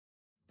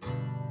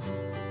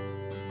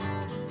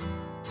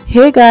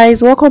Hey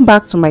guys, welcome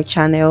back to my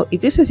channel. If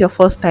this is your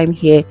first time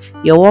here,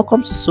 you're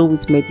welcome to Sew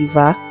with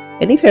Mediva.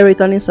 And if you're a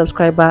returning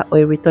subscriber or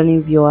a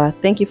returning viewer,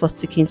 thank you for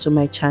sticking to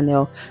my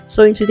channel.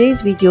 So in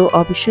today's video,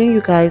 I'll be showing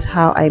you guys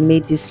how I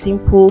made this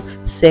simple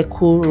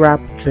circle wrap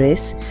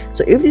dress.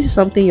 So if this is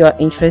something you are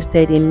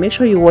interested in, make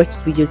sure you watch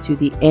this video to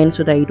the end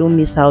so that you don't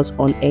miss out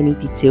on any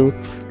detail.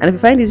 And if you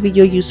find this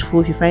video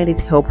useful, if you find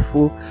it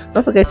helpful,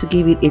 don't forget to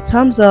give it a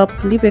thumbs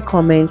up, leave a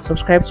comment,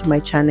 subscribe to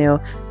my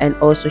channel, and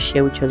also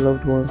share with your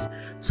loved ones.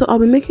 So I'll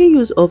be making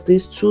use of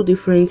these two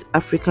different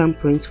African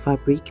print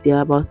fabric. They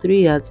are about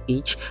 3 yards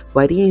each,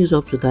 but I didn't use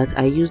up to that.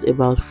 I used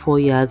about 4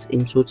 yards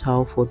in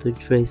total for the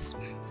dress.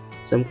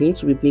 So I'm going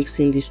to be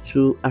mixing these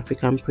two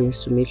African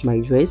prints to make my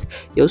dress.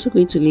 You're also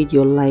going to need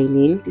your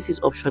lining. This is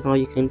optional,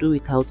 you can do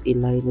without a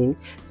lining.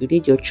 You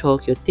need your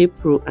chalk, your tape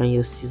rule, and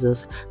your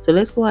scissors. So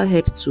let's go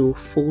ahead to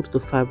fold the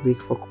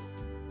fabric for.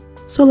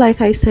 So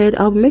like I said,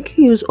 I'll be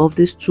making use of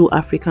this two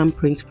African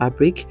print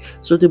fabric.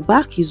 So the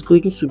back is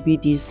going to be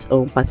this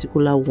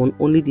particular one,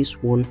 only this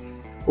one,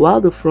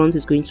 while the front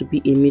is going to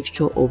be a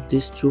mixture of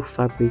these two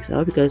fabrics. I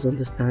hope you guys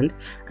understand.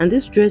 And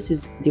this dress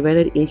is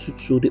divided into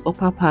two: the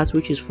upper part,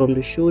 which is from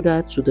the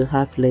shoulder to the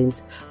half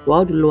length,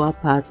 while the lower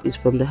part is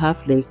from the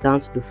half length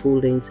down to the full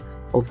length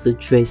of the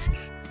dress.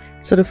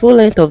 So the full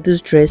length of this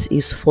dress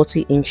is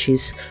 40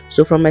 inches.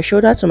 So from my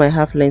shoulder to my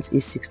half length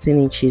is 16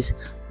 inches,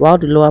 while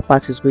the lower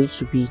part is going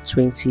to be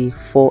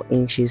 24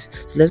 inches.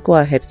 So let's go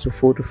ahead to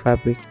fold the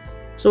fabric.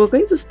 So we're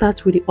going to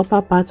start with the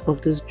upper part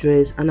of this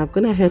dress, and I've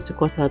gone ahead to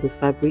cut out the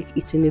fabric.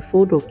 It's in a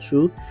fold of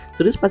 2.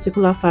 So this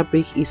particular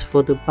fabric is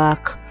for the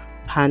back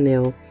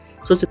panel.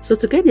 So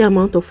to get the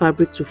amount of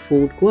fabric to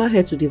fold, go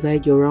ahead to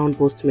divide your round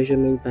bust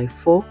measurement by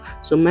 4.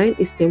 So mine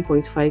is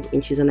 10.5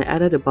 inches, and I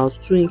added about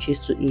 2 inches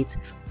to it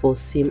for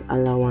seam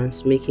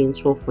allowance, making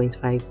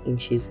 12.5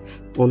 inches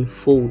on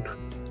fold.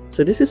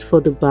 So this is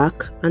for the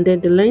back, and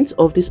then the length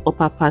of this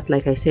upper part,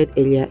 like I said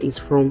earlier, is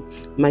from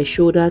my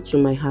shoulder to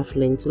my half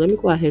length. So let me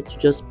go ahead to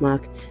just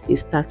mark a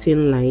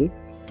starting line.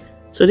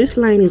 So this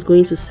line is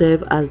going to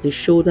serve as the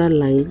shoulder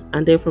line,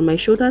 and then from my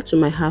shoulder to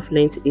my half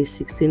length is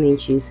 16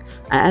 inches.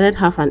 I added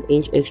half an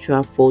inch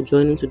extra for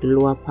joining to the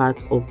lower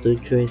part of the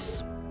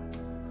dress.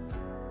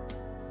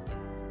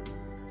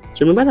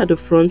 So remember that the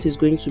front is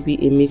going to be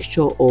a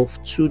mixture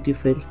of two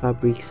different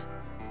fabrics.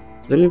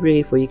 So let me bring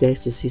it for you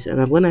guys to see,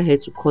 and I'm going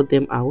ahead to cut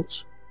them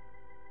out.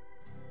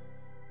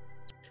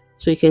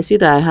 So you can see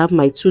that I have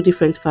my two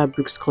different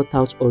fabrics cut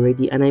out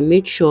already, and I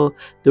made sure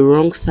the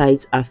wrong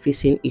sides are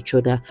facing each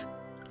other.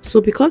 So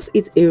because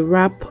it's a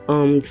wrap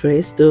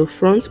dress, the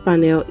front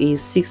panel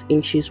is 6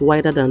 inches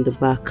wider than the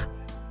back.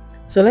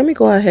 So let me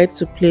go ahead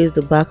to place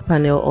the back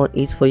panel on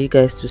it for you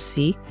guys to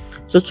see.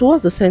 So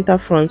towards the center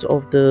front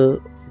of the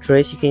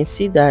dress, you can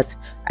see that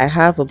I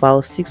have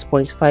about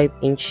 6.5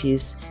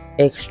 inches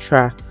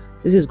extra.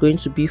 This is going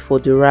to be for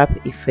the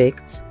wrap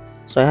effect.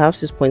 So I have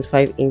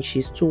 6.5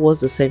 inches towards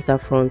the center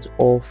front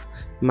of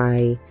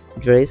my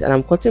dress, and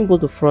I'm cutting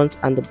both the front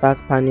and the back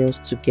panels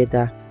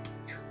together.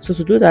 So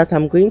to do that,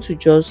 I'm going to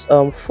just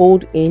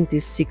fold in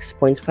this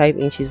 6.5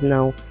 inches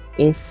now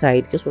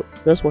inside. Just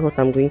watch what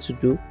I'm going to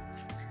do.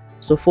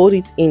 So fold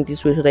it in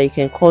this way so that you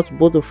can cut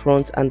both the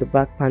front and the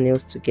back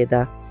panels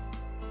together.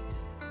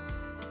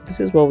 This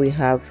is what we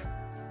have.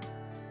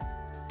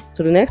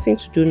 So the next thing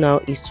to do now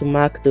is to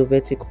mark the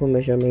vertical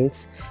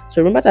measurements.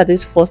 So remember that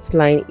this first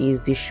line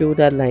is the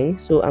shoulder line.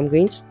 So I'm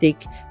going to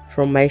take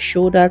from my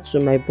shoulder to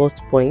my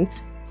bust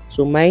point.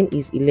 So mine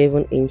is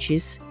 11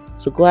 inches.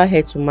 So go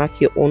ahead to mark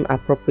your own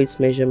appropriate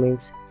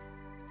measurement.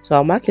 So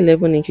I'll mark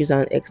 11 inches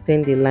and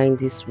extend the line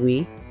this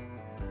way.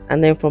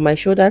 And then from my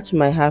shoulder to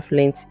my half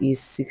length is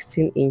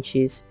 16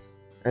 inches.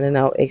 And then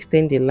I'll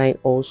extend the line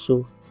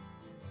also.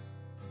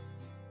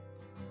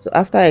 So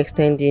after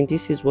extending,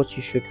 this is what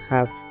you should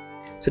have.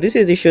 So this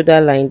is the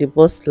shoulder line, the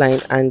bust line,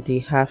 and the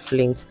half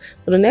length.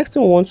 So the next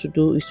thing we want to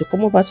do is to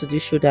come over to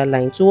this shoulder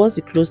line towards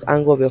the closed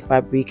angle of your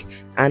fabric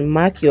and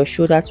mark your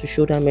shoulder to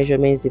shoulder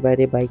measurements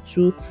divided by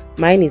 2.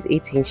 Mine is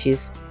 8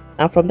 inches.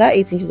 And from that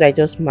 8 inches I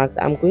just marked,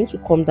 I'm going to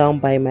come down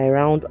by my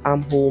round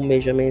armhole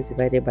measurements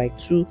divided by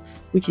 2,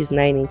 which is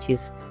 9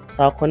 inches.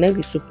 So I'll connect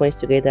the 2 points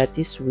together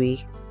this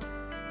way,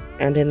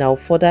 and then I'll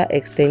further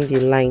extend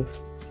the line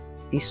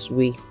this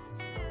way.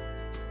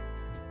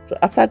 So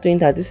after doing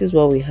that, this is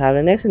what we have.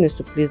 The next thing is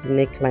to place the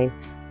neckline.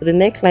 So the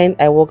neckline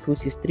I worked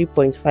with is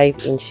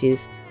 3.5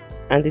 inches,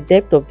 and the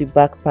depth of the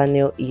back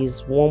panel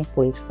is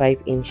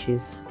 1.5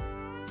 inches.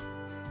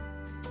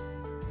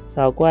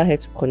 So I'll go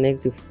ahead to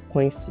connect the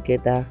points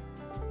together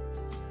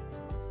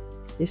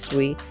this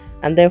way.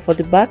 And then for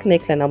the back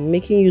neckline, I'm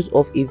making use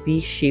of a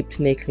V-shaped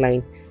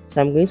neckline.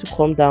 So I'm going to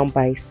come down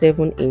by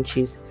 7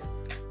 inches.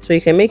 So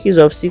you can make use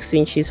of 6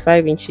 inches,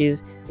 5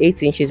 inches,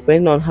 8 inches,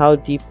 depending on how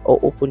deep or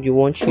open you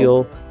want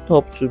your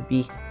top to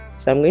be.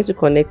 So I'm going to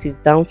connect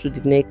it down to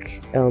the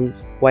neck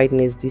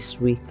wideness this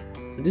way.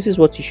 So this is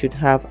what you should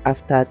have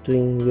after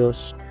doing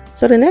yours.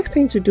 So the next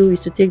thing to do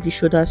is to take the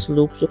shoulder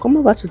slope. So come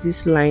over to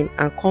this line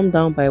and come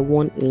down by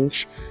 1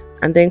 inch,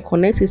 and then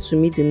connect it to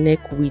meet the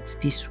neck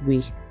width this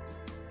way.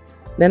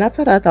 Then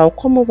after that, I'll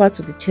come over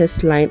to the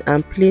chest line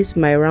and place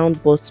my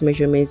round bust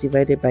measurements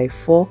divided by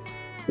 4,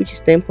 which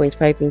is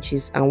 10.5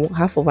 inches, and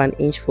half of an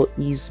inch for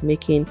ease,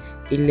 making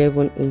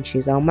 11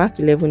 inches. I'll mark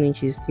 11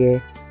 inches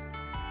there.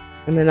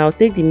 And then I'll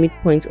take the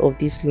midpoint of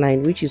this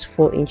line, which is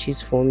 4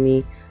 inches for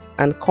me,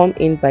 and come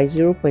in by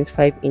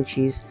 0.5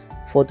 inches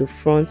for the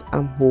front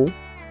armhole.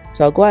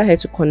 So I'll go ahead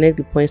to connect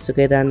the points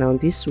together now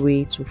this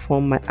way to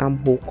form my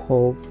armhole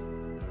curve.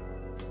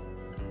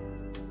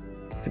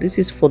 So this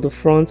is for the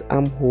front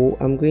armhole.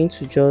 I'm going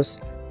to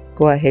just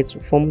go ahead to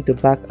form the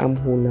back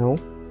armhole now.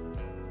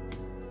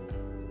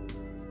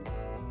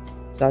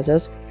 So I'll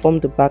just form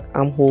the back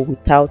armhole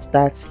without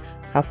that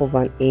half of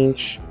an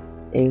inch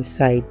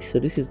inside. So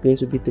this is going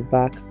to be the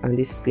back and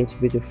this is going to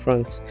be the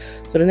front.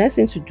 So the next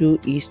thing to do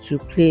is to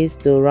place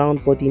the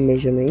round body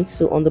measurements.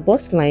 So on the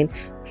bust line,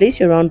 place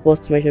your round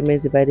bust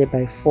measurements divided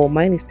by 4.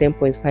 Mine is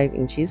 10.5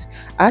 inches.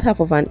 Add half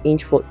of an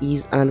inch for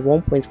ease and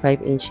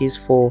 1.5 inches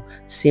for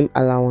seam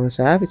allowance.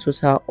 So I have a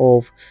total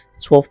of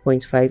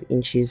 12.5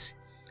 inches.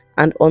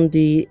 And on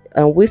the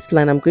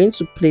waistline, I'm going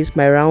to place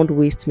my round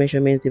waist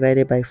measurements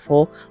divided by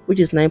 4,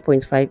 which is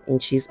 9.5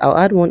 inches. I'll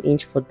add 1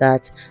 inch for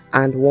that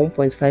and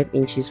 1.5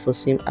 inches for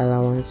seam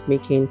allowance,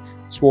 making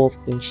 12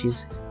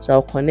 inches. So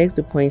I'll connect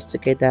the points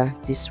together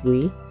this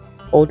way,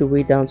 all the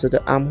way down to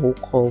the armhole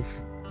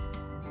curve.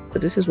 So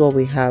this is what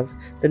we have.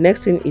 The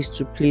next thing is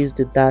to place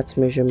the dart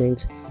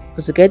measurement.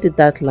 So to get the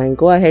dart line,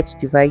 go ahead to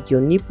divide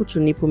your nipple to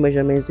nipple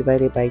measurements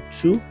divided by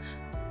 2.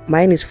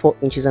 Mine is 4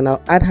 inches and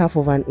I'll add half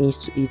of an inch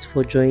to it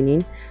for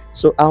joining.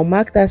 So I'll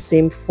mark that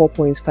same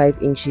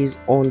 4.5 inches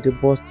on the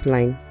bust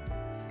line,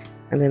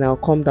 and then I'll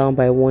come down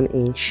by 1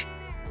 inch.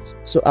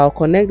 So I'll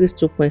connect these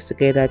 2 points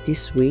together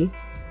this way,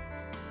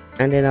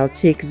 and then I'll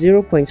take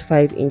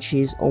 0.5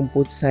 inches on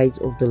both sides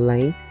of the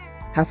line,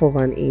 half of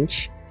an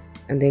inch,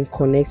 and then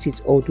connect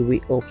it all the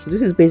way up. So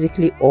this is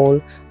basically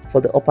all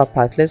for the upper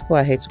part. Let's go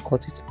ahead to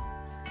cut it.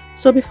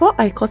 So before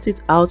I cut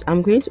it out,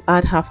 I'm going to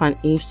add half an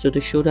inch to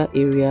the shoulder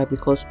area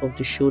because of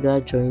the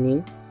shoulder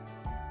joining.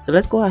 So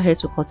let's go ahead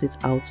to cut it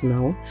out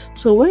now.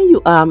 So when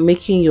you are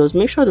making yours,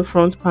 make sure the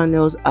front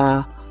panels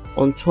are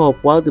on top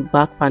while the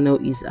back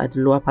panel is at the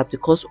lower part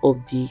because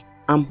of the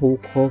armhole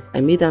curve.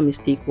 I made that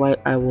mistake while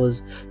I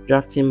was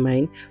drafting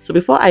mine. So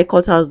before I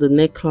cut out the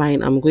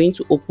neckline, I'm going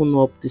to open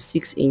up the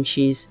 6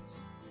 inches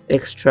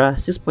extra,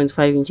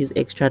 6.5 inches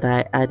extra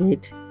that I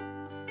added.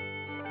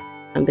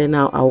 And then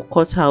now I'll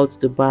cut out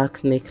the back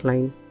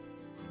neckline.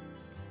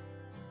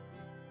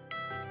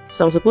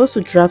 So I'm supposed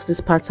to draft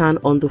this pattern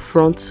on the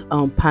front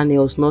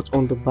panels, not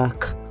on the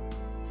back.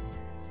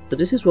 So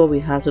this is what we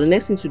have. So the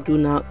next thing to do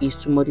now is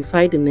to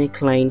modify the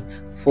neckline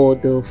for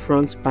the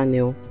front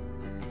panel.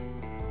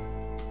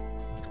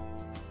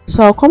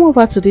 So I'll come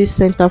over to this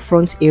center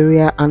front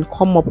area and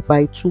come up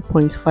by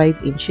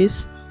 2.5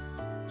 inches.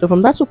 So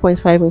from that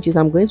 2.5 inches,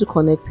 I'm going to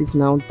connect it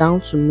now down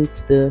to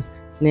meet the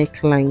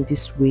neckline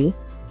this way.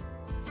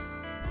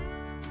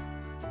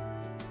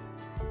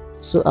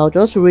 So I'll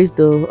just raise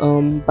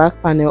the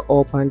back panel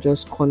up and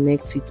just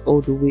connect it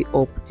all the way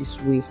up this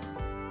way.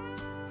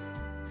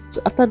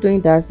 So after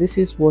doing that, this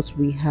is what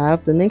we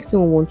have. The next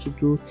thing we want to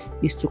do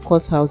is to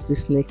cut out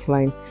this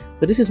neckline.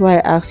 So this is why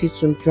I asked you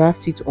to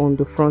draft it on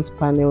the front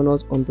panel,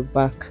 not on the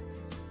back.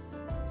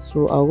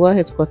 So I'll go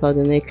ahead to cut out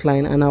the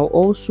neckline, and I'll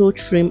also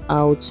trim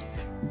out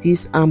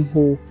this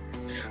armhole.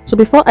 So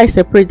before I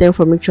separate them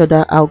from each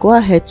other, I'll go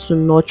ahead to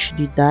notch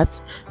the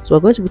dart. So we're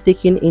going to be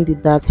taking in the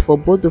dart for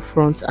both the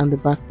front and the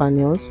back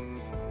panels.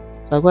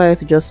 So I'll go ahead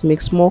to just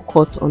make small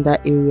cuts on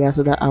that area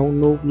so that I will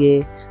know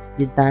where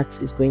the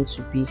dart is going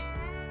to be.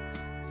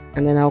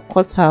 And then I'll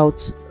cut out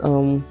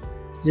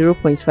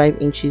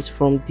 0.5 inches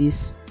from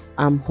this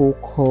armhole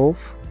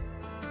curve.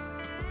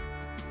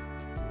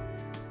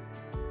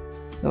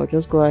 So I'll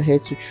just go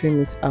ahead to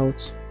trim it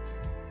out.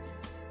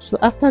 So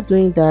after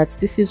doing that,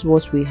 this is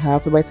what we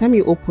have. So by the time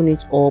you open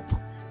it up,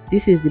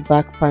 this is the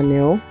back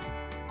panel.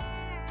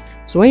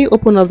 So when you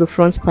open up the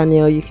front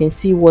panel, you can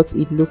see what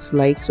it looks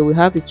like. So we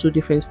have the 2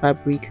 different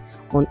fabrics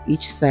on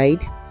each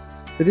side.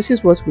 So this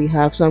is what we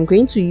have. So I'm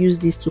going to use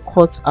this to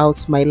cut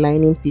out my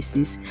lining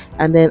pieces,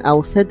 and then I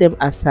will set them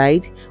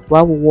aside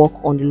while we work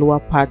on the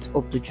lower part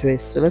of the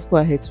dress. So let's go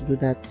ahead to do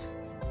that.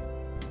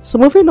 So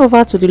moving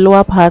over to the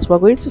lower part, we're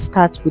going to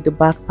start with the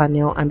back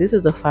panel, and this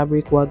is the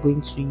fabric we're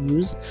going to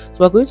use. So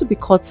we're going to be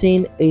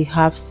cutting a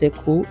half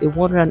circle, a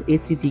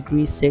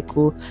 180-degree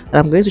circle, and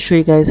I'm going to show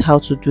you guys how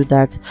to do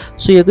that.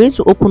 So you're going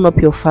to open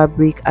up your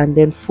fabric and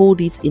then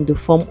fold it in the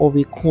form of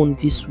a cone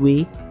this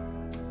way.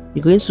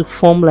 You're going to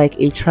form like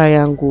a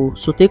triangle.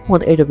 So take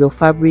one edge of your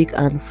fabric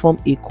and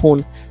form a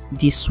cone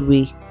this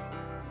way.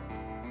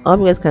 I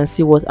hope you guys can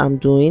see what I'm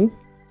doing.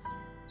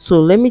 So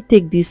let me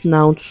take this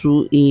now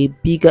to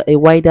a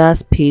wider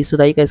space so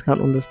that you guys can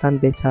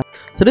understand better.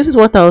 So this is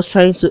what I was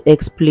trying to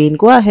explain.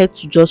 Go ahead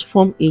to just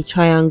form a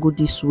triangle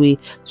this way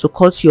to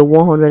cut your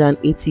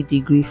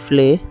 180-degree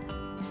flare.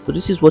 So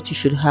this is what you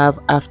should have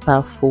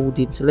after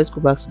folding. So let's go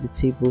back to the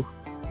table.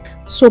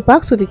 So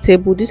back to the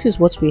table, this is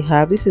what we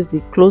have. This is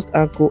the closed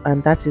angle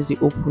and that is the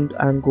opened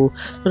angle.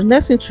 So the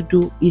next thing to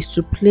do is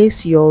to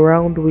place your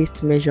round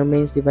waist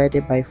measurements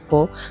divided by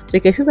 4. So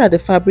you can see that the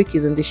fabric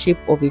is in the shape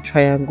of a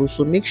triangle,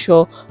 so make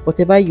sure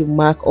whatever you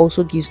mark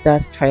also gives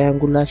that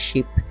triangular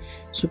shape.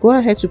 So go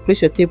ahead to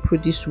place your tape through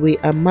this way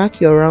and mark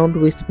your round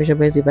waist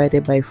measurements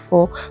divided by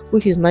 4,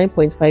 which is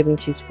 9.5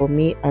 inches for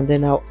me, and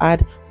then I'll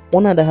add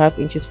 1.5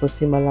 inches for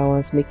seam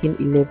allowance, making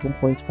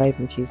 11.5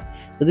 inches.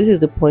 So this is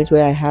the point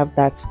where I have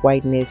that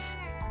wideness.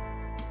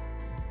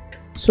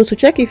 So to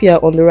check if you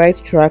are on the right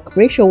track,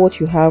 make sure what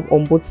you have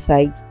on both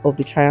sides of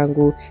the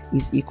triangle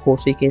is equal.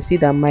 So you can see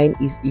that mine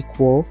is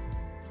equal.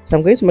 So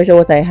I'm going to measure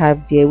what I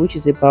have there, which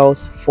is about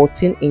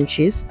 14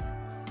 inches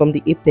from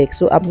the apex.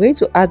 So I'm going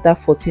to add that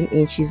 14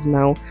 inches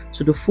now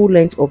to the full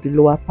length of the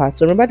lower part.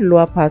 So remember, the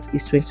lower part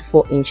is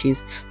 24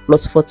 inches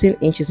plus 14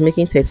 inches,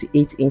 making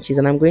 38 inches,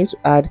 and I'm going to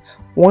add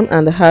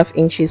 1.5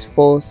 inches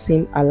for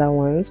seam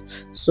allowance.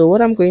 So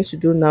what I'm going to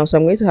do now, so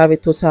I'm going to have a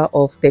total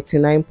of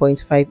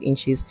 39.5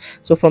 inches.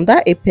 So from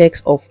that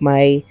apex of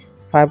my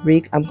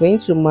fabric, I'm going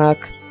to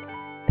mark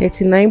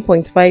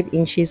 39.5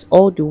 inches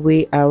all the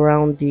way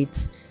around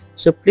it.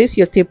 So place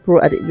your tape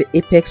rule at the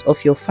apex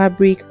of your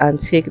fabric and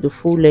take the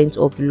full length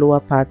of the lower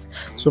part.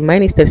 So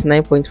mine is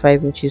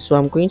 39.5 inches, so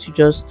I'm going to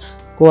just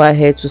go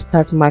ahead to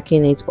start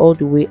marking it all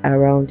the way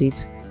around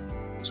it.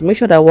 So make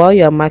sure that while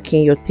you are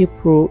marking, your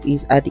tape rule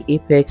is at the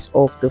apex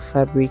of the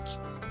fabric.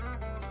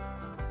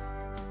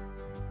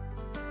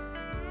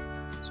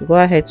 So go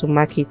ahead to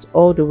mark it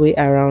all the way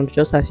around,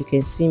 just as you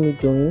can see me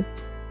doing.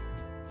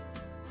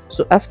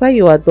 So after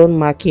you are done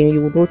marking,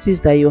 you will notice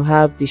that you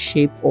have the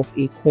shape of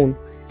a cone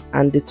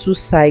and the two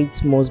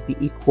sides must be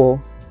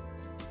equal.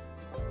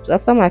 So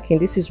after marking,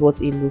 this is what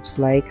it looks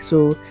like.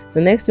 So the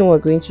next thing we're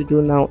going to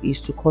do now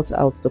is to cut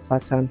out the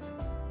pattern.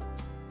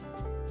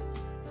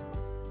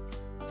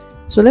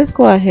 So let's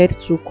go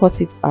ahead to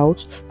cut it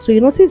out. So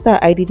you notice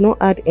that I did not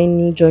add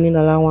any joining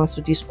allowance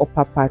to this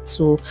upper part,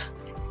 so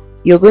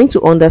you're going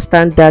to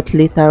understand that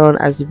later on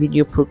as the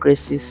video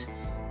progresses.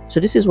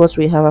 So this is what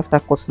we have after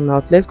cutting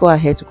out. Let's go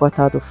ahead to cut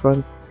out the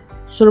front.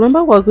 So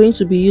remember, we're going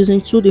to be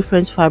using two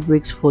different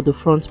fabrics for the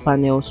front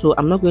panel. So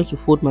I'm not going to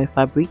fold my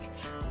fabric,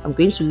 I'm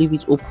going to leave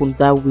it open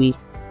that way,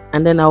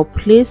 and then I'll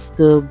place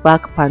the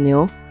back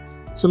panel.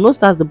 So notice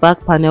that the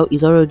back panel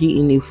is already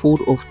in a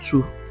fold of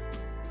 2.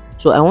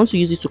 So I want to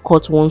use it to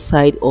cut one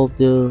side of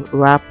the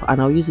wrap, and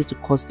I'll use it to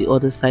cut the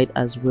other side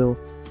as well.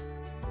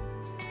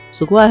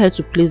 So go ahead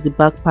to place the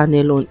back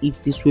panel on it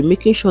this way,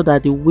 making sure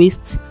that the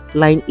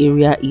waistline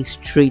area is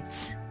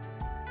straight.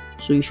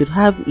 So you should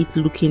have it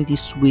looking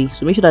this way.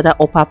 So make sure that that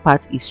upper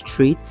part is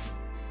straight,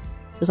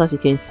 just as you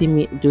can see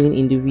me doing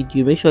in the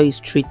video. Make sure it's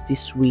straight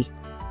this way,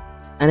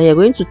 and then you're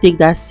going to take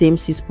that same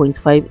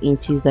 6.5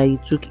 inches that you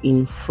took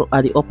in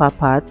at the upper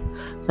part.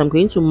 So I'm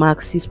going to mark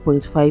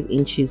 6.5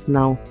 inches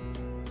now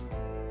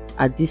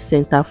at this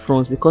center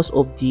front because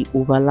of the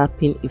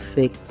overlapping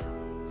effect.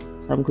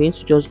 So I'm going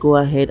to just go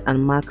ahead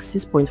and mark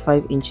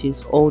 6.5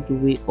 inches all the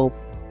way up.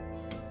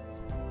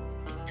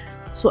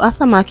 So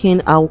after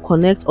marking, I'll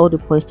connect all the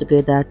points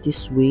together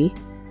this way.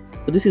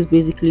 So this is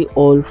basically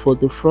all for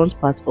the front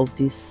part of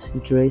this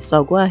dress. So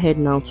I'll go ahead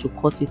now to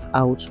cut it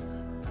out.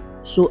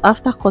 So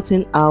after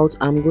cutting out,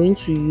 I'm going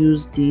to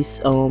use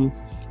this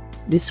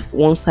this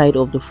one side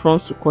of the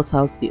front to cut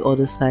out the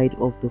other side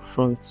of the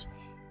front.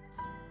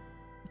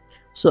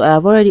 So I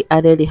have already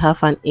added the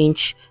 1/2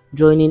 inch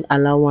joining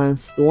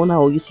allowance, the one I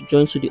will use to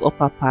join to the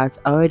upper part.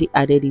 I already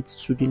added it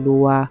to the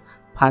lower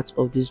part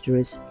of this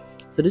dress.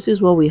 So this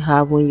is what we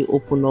have when you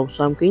open up.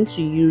 So I'm going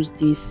to use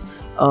this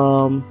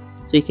so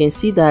you can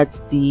see that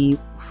the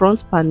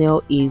front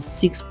panel is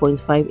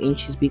 6.5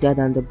 inches bigger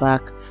than the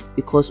back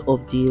because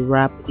of the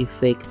wrap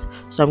effect.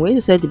 So I'm going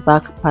to set the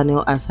back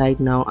panel aside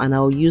now, and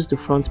I'll use the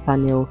front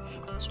panel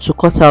to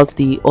cut out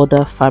the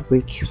other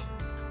fabric.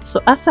 So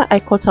after I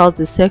cut out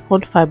the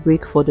second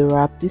fabric for the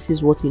wrap, this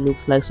is what it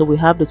looks like. So we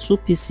have the 2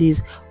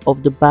 pieces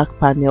of the back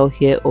panel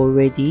here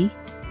already.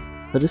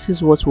 So this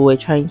is what we were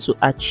trying to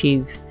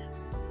achieve.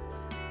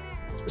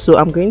 So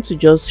I'm going to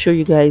just show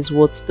you guys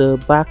what the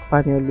back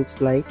panel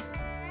looks like.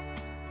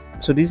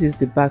 So this is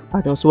the back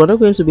panel. So we're not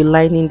going to be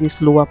lining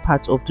this lower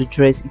part of the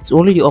dress, it's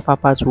only the upper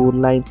part we will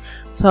line.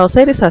 So I'll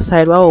set this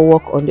aside while we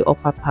work on the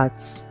upper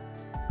parts.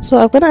 So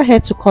I'm gonna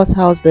head to cut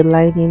out the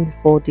lining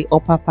for the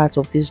upper part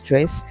of this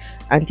dress,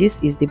 and this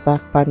is the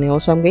back panel.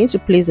 So I'm going to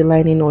place the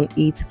lining on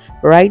it,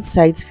 right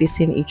sides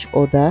facing each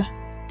other,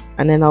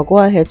 and then I'll go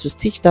ahead to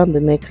stitch down the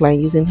neckline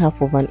using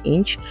 1/2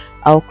 inch.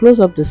 I'll close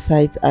up the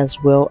sides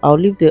as well. I'll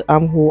leave the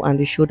armhole and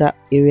the shoulder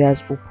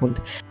areas opened.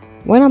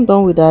 When I'm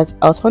done with that,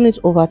 I'll turn it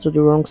over to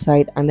the wrong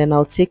side, and then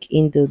I'll take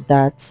in the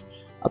darts.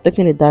 I'll take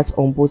in the darts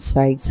on both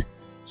sides.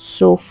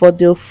 So for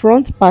the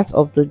front part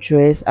of the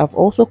dress, I've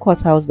also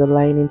cut out the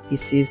lining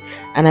pieces,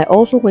 and I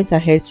also went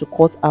ahead to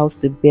cut out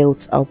the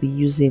belt I'll be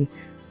using.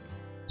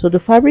 So the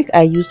fabric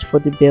I used for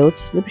the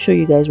belt, let me show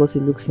you guys what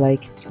it looks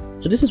like.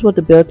 So this is what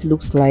the belt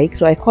looks like.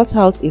 So I cut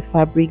out a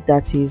fabric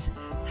that is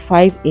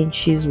 5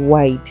 inches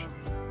wide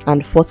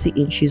and 40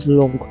 inches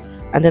long.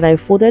 and then I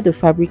folded the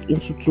fabric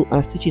into two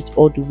and stitch it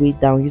all the way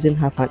down using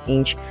 1/2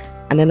 inch,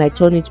 and then I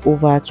turn it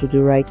over to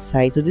the right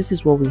side. So this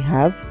is what we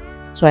have.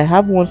 So I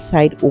have one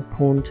side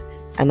opened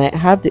and I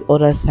have the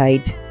other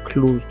side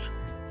closed.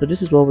 So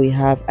this is what we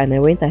have, and I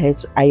went ahead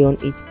to iron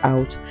it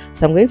out.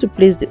 So I'm going to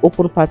place the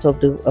open part of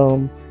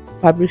the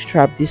fabric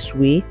strap this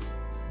way.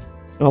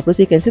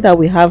 You can see that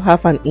we have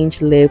 1/2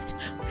 inch left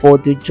for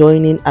the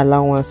joining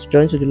allowance to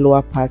join to the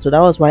lower part. So that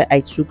was why I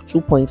took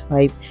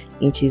 2.5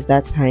 inches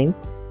that time.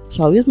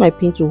 So I'll use my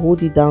pin to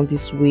hold it down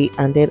this way,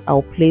 and then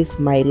I'll place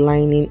my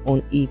lining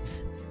on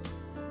it.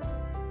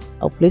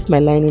 I'll place my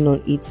lining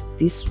on it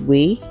this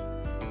way.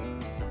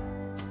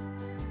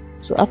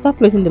 So after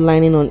placing the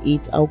lining on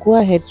it, I'll go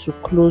ahead to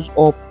close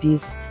up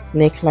this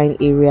neckline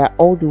area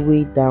all the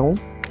way down.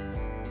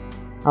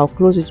 I'll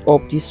close it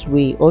up this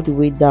way all the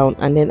way down,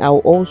 and then I'll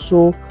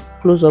also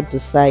close up the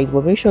sides,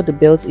 but make sure the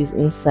belt is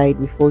inside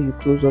before you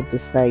close up the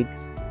side.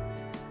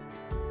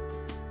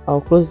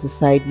 I'll close the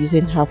side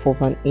using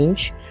 1/2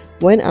 inch.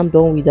 When I'm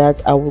done with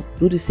that, I will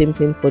do the same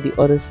thing for the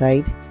other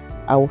side.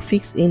 I will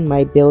fix in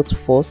my belt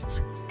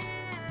first.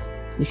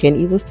 You can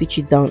even stitch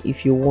it down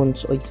if you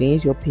want, or you can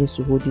use your pins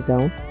to hold it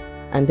down,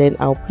 and then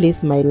I'll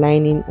place my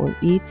lining on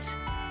it,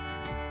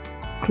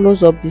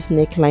 close up this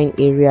neckline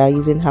area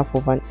using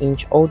 1/2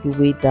 inch all the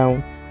way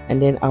down,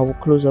 and then I will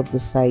close up the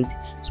side.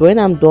 So when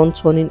I'm done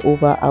turning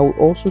over, I will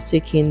also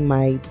take in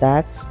my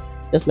darts,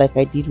 just like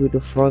I did with the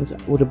front.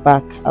 With the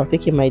back, I'll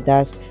take in my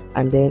darts,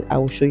 and then I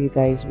will show you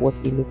guys what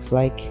it looks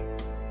like.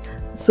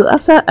 So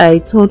after I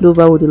turned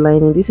over with the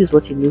lining, this is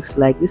what it looks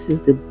like. This is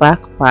the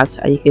back part,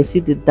 and you can see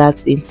the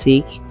dart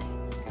intake.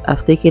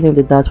 I've taken in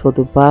the dart for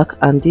the back,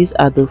 and these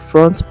are the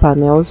front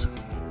panels.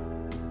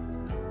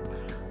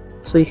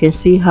 So you can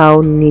see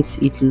how neat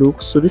it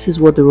looks. So this is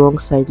what the wrong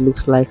side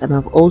looks like, and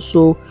I've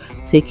also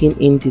taken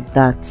in the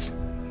darts.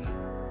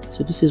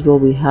 So this is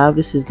what we have.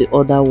 This is the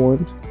other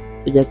one.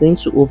 So they're going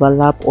to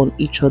overlap on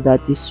each other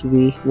this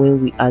way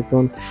when we are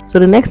done. So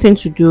the next thing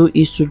to do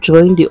is to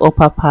join the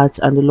upper parts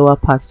and the lower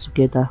parts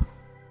together.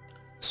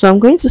 So I'm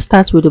going to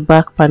start with the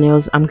back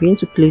panels. I'm going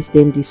to place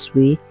them this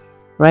way,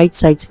 right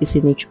sides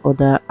facing each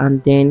other,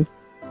 and then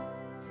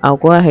I'll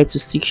go ahead to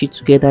stitch it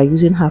together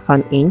using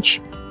 1/2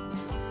 inch.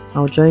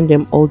 I'll join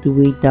them all the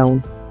way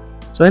down.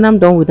 So when I'm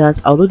done with that,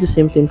 I'll do the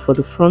same thing for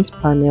the front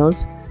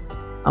panels.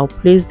 I'll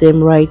place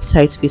them right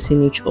sides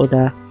facing each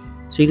other.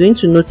 So you're going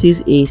to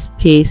notice a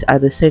space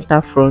at the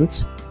center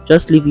front.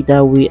 Just leave it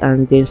that way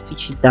and then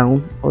stitch it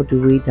down all the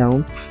way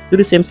down. Do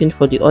the same thing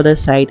for the other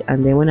side,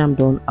 and then when I'm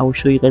done, I will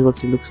show you guys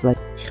what it looks like.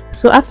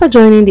 So after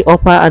joining the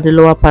upper and the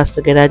lower parts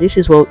together, this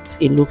is what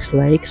it looks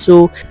like.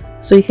 So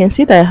you can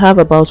see that I have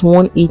about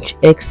 1 inch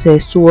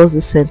excess towards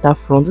the center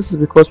front. This is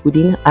because we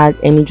didn't add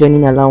any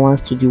joining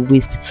allowance to the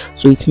waist,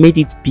 so it made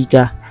it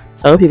bigger.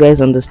 So I hope you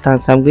guys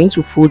understand. So I'm going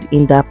to fold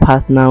in that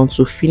part now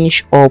to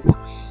finish up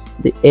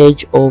the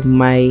edge of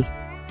my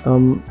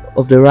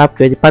of the wrap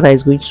dress, the part that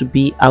is going to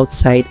be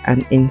outside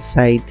and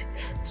inside.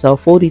 So I'll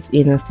fold it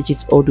in and stitch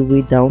it all the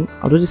way down.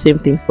 I'll do the same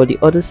thing for the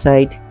other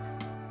side.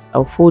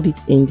 I'll fold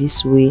it in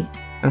this way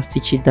and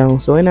stitch it down.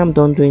 So when I'm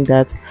done doing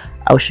that,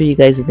 I'll show you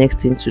guys the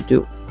next thing to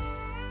do.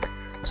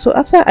 So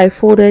after I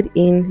folded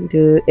in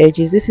the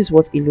edges, this is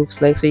what it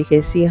looks like. So you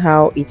can see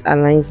how it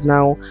aligns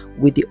now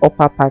with the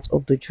upper part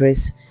of the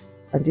dress,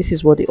 and this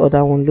is what the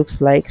other one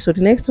looks like. So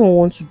the next thing we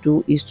want to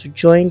do is to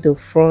join the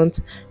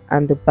front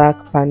and the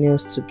back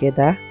panels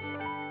together.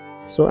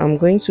 So I'm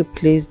going to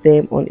place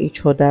them on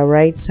each other,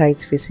 right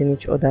sides facing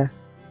each other.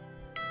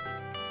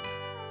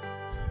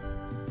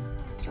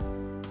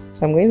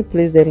 So I'm going to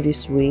place them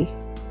this way,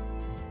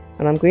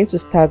 and I'm going to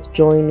start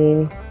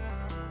joining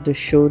the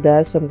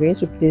shoulders. So I'm going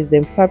to place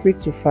them fabric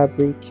to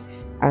fabric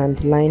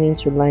and lining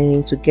to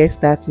lining to get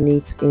that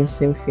neat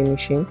inseam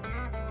finishing,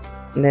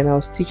 and then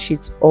I'll stitch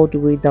it all the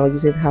way down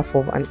using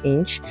 1/2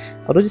 inch.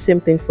 I'll do the same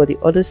thing for the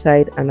other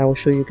side, and I will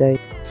show you guys.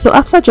 So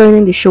after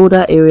joining the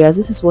shoulder areas,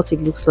 this is what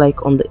it looks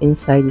like on the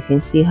inside. You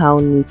can see how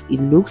neat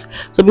it looks.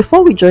 So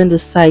before we join the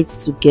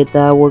sides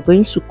together, we're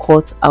going to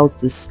cut out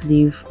the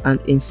sleeve and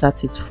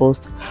insert it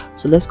first.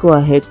 So let's go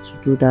ahead to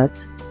do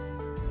that.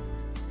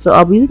 So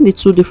I'll be using the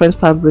two different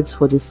fabrics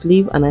for the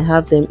sleeve, and I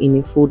have them in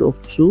a fold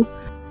of 2.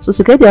 So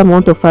to get the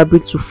amount of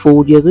fabric to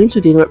fold, you're going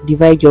to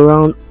divide your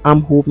round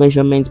armhole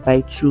measurement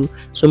by 2.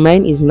 So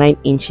mine is 9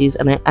 inches,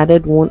 and I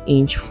added 1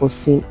 inch for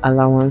seam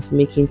allowance,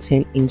 making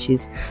 10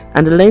 inches.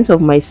 And the length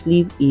of my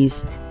sleeve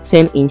is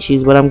 10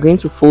 inches, but I'm going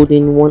to fold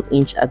in 1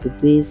 inch at the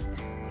base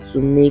to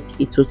make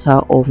a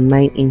total of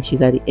 9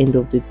 inches at the end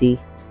of the day.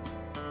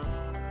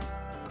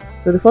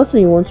 So the first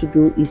thing you want to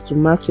do is to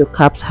mark your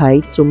cap's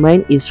height. So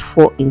mine is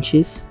 4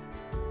 inches.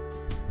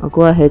 I'll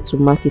go ahead to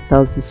mark it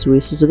out this way.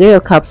 So to get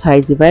your cap's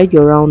height, divide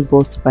your round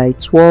bust by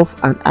 12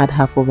 and add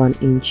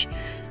 1/2 inch.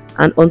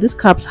 And on this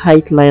cap's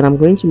height line, I'm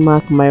going to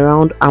mark my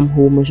round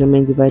armhole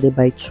measurement divided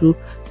by 2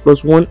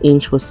 plus 1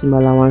 inch for seam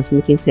allowance,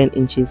 making 10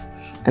 inches,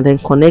 and then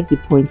connect the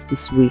points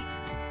this way.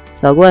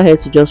 So I'll go ahead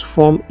to just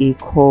form a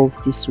curve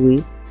this way.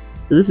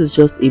 So this is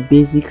just a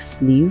basic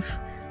sleeve,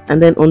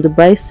 and then on the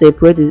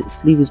bicep where the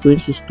sleeve is going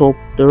to stop,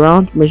 the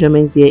round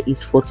measurements there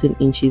is 14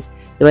 inches,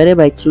 divided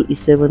by 2 is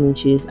 7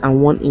 inches,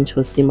 and 1 inch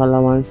for seam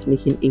allowance,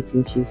 making 8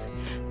 inches.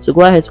 So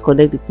go ahead to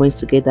connect the points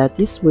together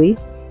this way.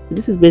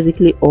 This is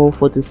basically all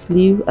for the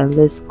sleeve, and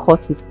let's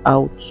cut it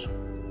out.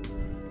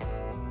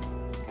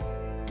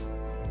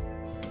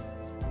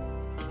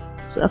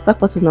 So after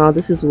cutting out,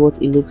 this is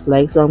what it looks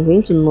like. So I'm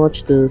going to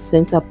notch the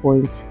center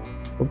point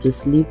of the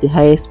sleeve, the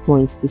highest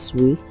point, this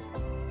way.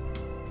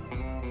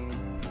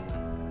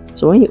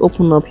 So when you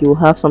open up, you will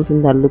have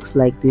something that looks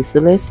like this. So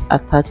let's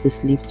attach the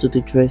sleeve to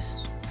the dress.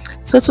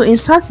 So to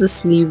insert the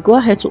sleeve, go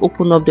ahead to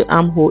open up the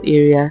armhole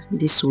area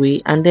this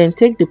way, and then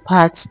take the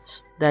part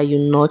that you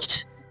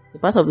notched, the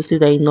part of the sleeve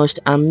that you notched,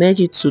 and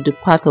merge it to the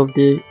part of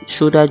the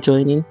shoulder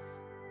joining,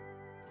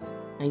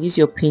 and use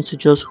your pin to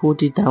just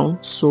hold it down.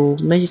 So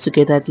merge it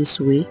together this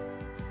way.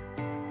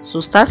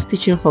 So start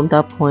stitching from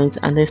that point,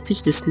 and then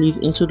stitch the sleeve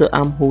into the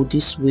armhole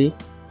this way.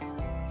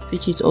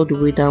 Stitch it all the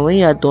way down. When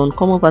you are done,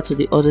 come over to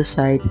the other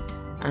side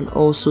and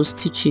also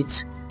stitch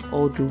it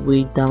all the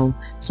way down.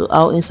 So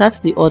I'll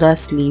insert the other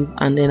sleeve,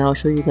 and then I'll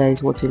show you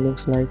guys what it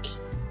looks like.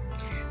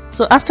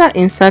 So after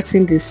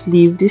inserting the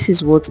sleeve, this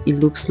is what it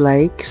looks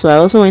like. So I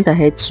also went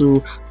ahead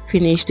to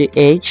finish the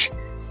edge.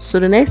 So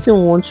the next thing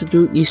we want to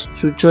do is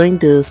to join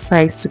the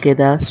sides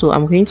together. So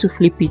I'm going to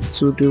flip it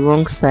to the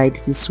wrong side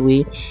this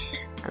way,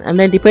 and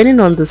then depending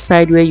on the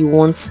side where you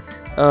want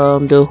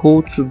the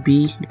hole to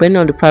be, depending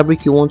on the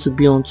fabric you want to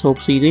be on top,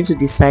 so you're going to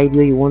decide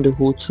where you want the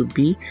hole to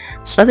be.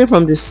 Starting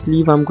from the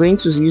sleeve, I'm going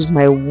to use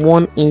my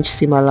 1 inch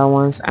seam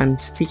allowance and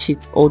stitch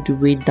it all the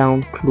way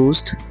down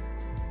closed.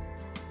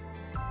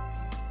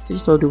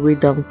 Stitch it all the way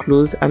down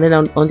closed, and then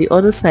on the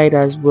other side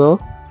as well,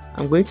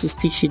 I'm going to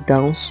stitch it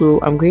down. So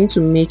I'm going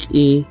to make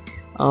a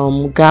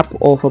gap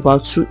of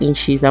about 2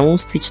 inches. I won't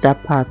stitch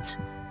that part.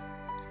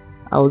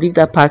 I'll leave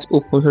that part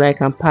open so that I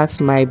can pass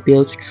my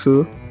belt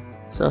through.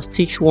 So I'll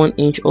stitch 1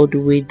 inch all the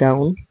way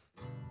down,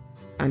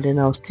 and then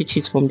I'll stitch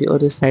it from the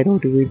other side all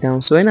the way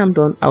down. So when I'm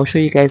done, I'll show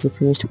you guys the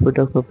finished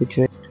product of the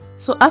dress.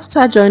 So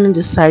after joining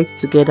the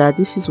sides together,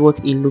 this is what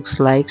it looks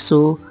like.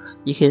 So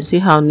you can see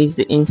how neat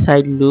the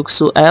inside looks.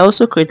 So I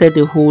also created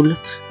a hole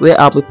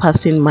where I'll be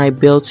passing my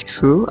belt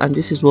through, and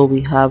this is what we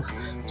have.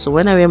 So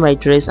when I wear my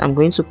dress, I'm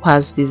going to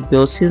pass this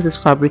belt, since this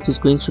fabric is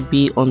going to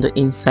be on the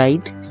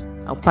inside.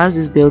 I'll pass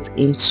this belt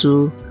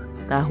into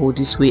that hole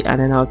this way, and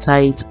then I'll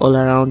tie it all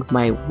around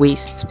my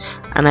waist.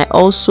 And I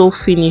also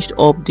finished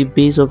up the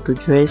base of the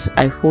dress.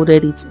 I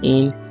folded it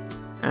in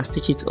and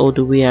stitch it all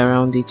the way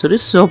around it. So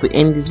this is how we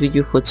end this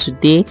video for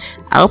today.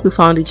 I hope you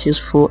found it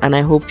useful, and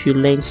I hope you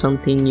learned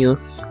something new.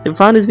 If you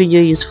found this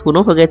video useful,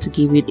 don't forget to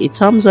give it a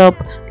thumbs up,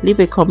 leave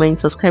a comment,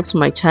 subscribe to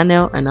my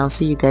channel, and I'll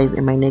see you guys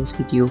in my next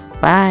video.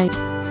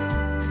 Bye.